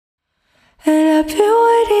I've been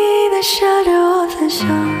waiting in the shadow of the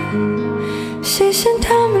sun since the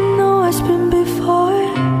time I know it's been before.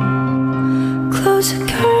 Close the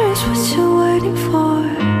curtains, what you waiting for?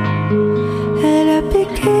 And I've been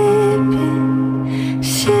keeping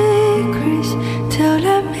secrets till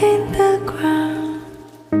I'm in the ground.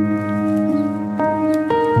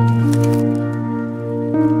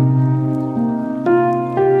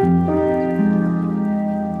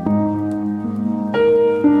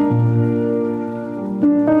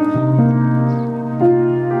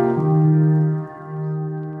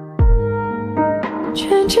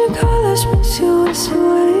 Changing colors makes you waste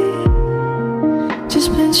away. Just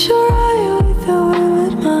bent your eye with the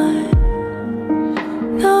vivid mind.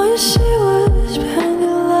 Now you see what's behind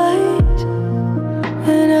the light.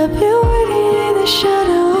 And I've been waiting in the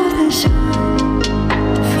shadow of the sun,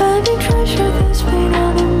 finding treasure that's been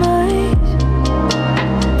on the mind.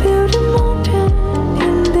 Build a mountain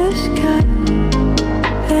in the sky.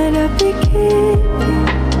 And I've been keeping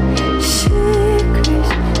secrets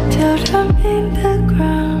till I'm in the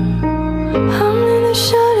ground. I'm in the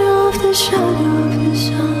shadow of the sun,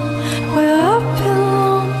 where I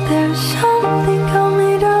belong. There's something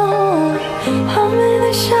coming down. I'm in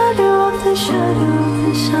the shadow of the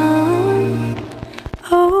sun.